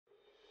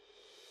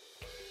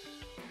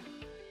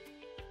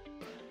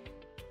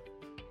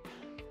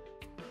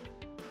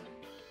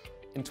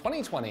In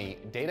 2020,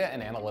 data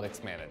and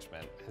analytics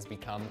management has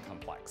become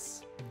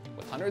complex.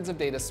 With hundreds of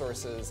data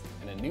sources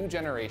and a new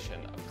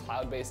generation of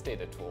cloud-based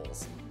data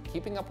tools,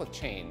 keeping up with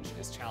change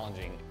is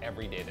challenging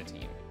every data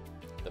team.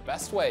 The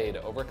best way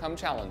to overcome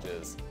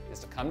challenges is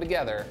to come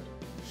together,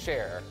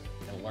 share,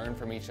 and learn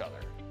from each other.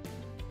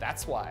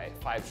 That's why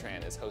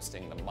Fivetran is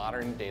hosting the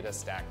Modern Data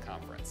Stack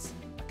Conference,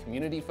 a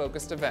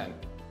community-focused event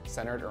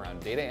centered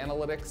around data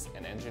analytics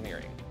and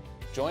engineering.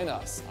 Join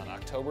us on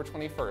October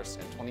 21st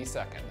and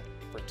 22nd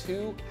for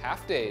 2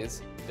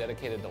 half-days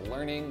dedicated to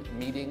learning,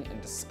 meeting, and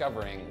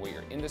discovering what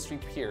your industry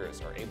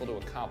peers are able to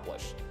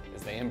accomplish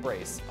as they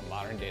embrace a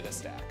modern data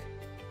stack.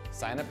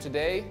 Sign up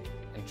today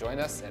and join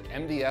us at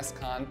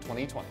MDSCon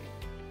 2020.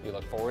 We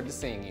look forward to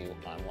seeing you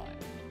online.